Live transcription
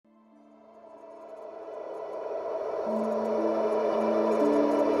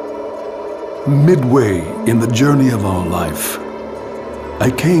Midway in the journey of our life, I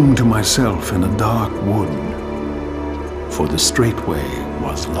came to myself in a dark wood, for the straight way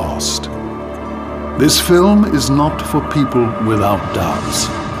was lost. This film is not for people without doubts.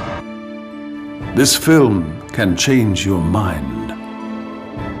 This film can change your mind.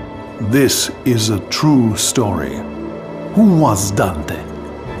 This is a true story. Who was Dante?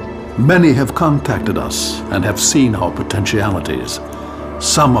 Many have contacted us and have seen our potentialities.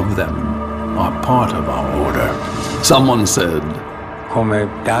 Some of them are part of our order. Someone said, come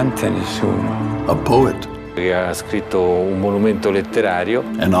Dante nessuno. A poet. Ha scritto un monumento letterario.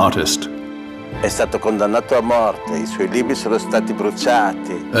 An artist. È stato condannato a morte, i suoi libri sono stati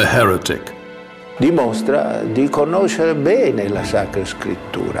bruciati. A heretic. Dimostra di conoscere bene la Sacra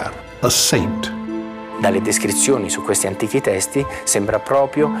Scrittura. A saint. Dalle descrizioni su questi antichi testi sembra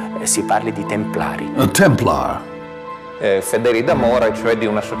proprio si parli di templari. A Templar. Fedeli d'amore, cioè di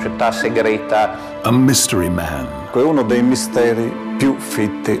una società segreta. A mystery man. È uno dei misteri più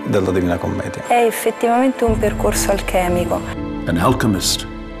fitti della Divina Commedia. È effettivamente un percorso alchemico. An alchemist.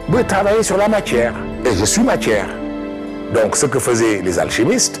 Vous travaillez sur la matière, et je suis matière. Donc ce que faisaient les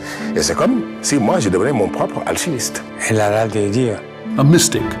alchimistes, et c'est comme si moi je devenais mon propre alchimiste. È la radio di Dio. A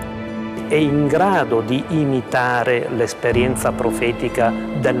mystic. È in grado di imitare l'esperienza profetica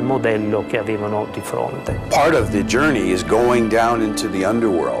del modello che avevano di fronte. Part of the journey is going down into the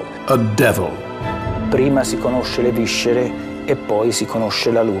underworld. A devil. Prima si conosce le viscere e poi si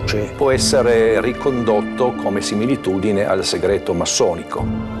conosce la luce. Può essere ricondotto come similitudine al segreto massonico.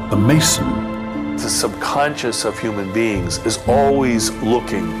 A mason. The subconscious of human beings is always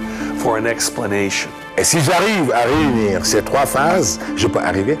looking for an explanation. Et si j'arrive à réunir ces trois phases, je peux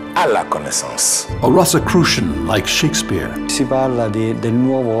arriver à la connaissance. A Rosicrucian like Shakespeare. Si parla del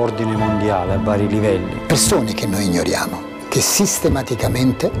nuovo ordine mondiale a vari livelli. Persone che noi ignoriamo, che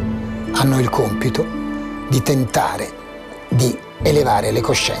sistematicamente hanno il compito di tentare di elevare le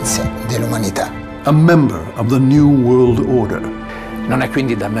coscienze dell'umanità. A member of the New World Order. Non è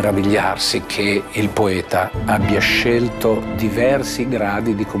quindi da meravigliarsi che il poeta abbia scelto diversi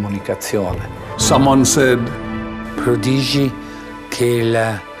gradi di comunicazione. Someone said, prodigi che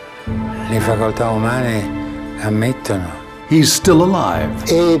le facoltà umane ammettono. He's still alive.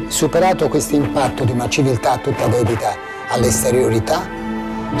 E superato questo impatto di una civiltà tutta dedita all'esteriorità,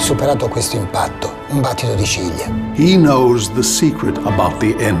 superato questo impatto, un battito di ciglia. He knows the secret about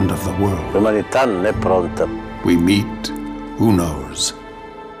the end of the world. L'umanità non è pronta. We meet, who knows?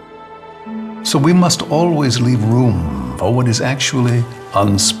 So we must always leave room for what is actually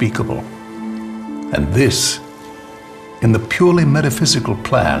unspeakable. And this, in the purely metaphysical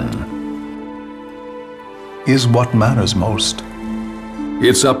plan, is what matters most.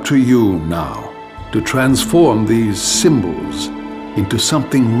 It's up to you now to transform these symbols into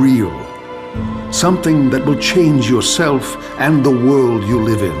something real, something that will change yourself and the world you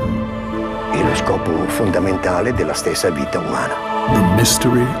live in. È lo scopo fondamentale della stessa vita umana. The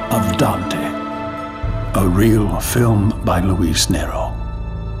Mystery of Dante, a real film by Nero.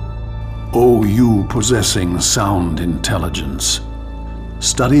 O you possessing sound intelligence,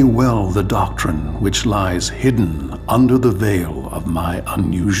 study well the doctrine which lies hidden under the veil of my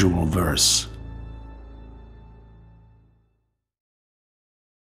unusual verse.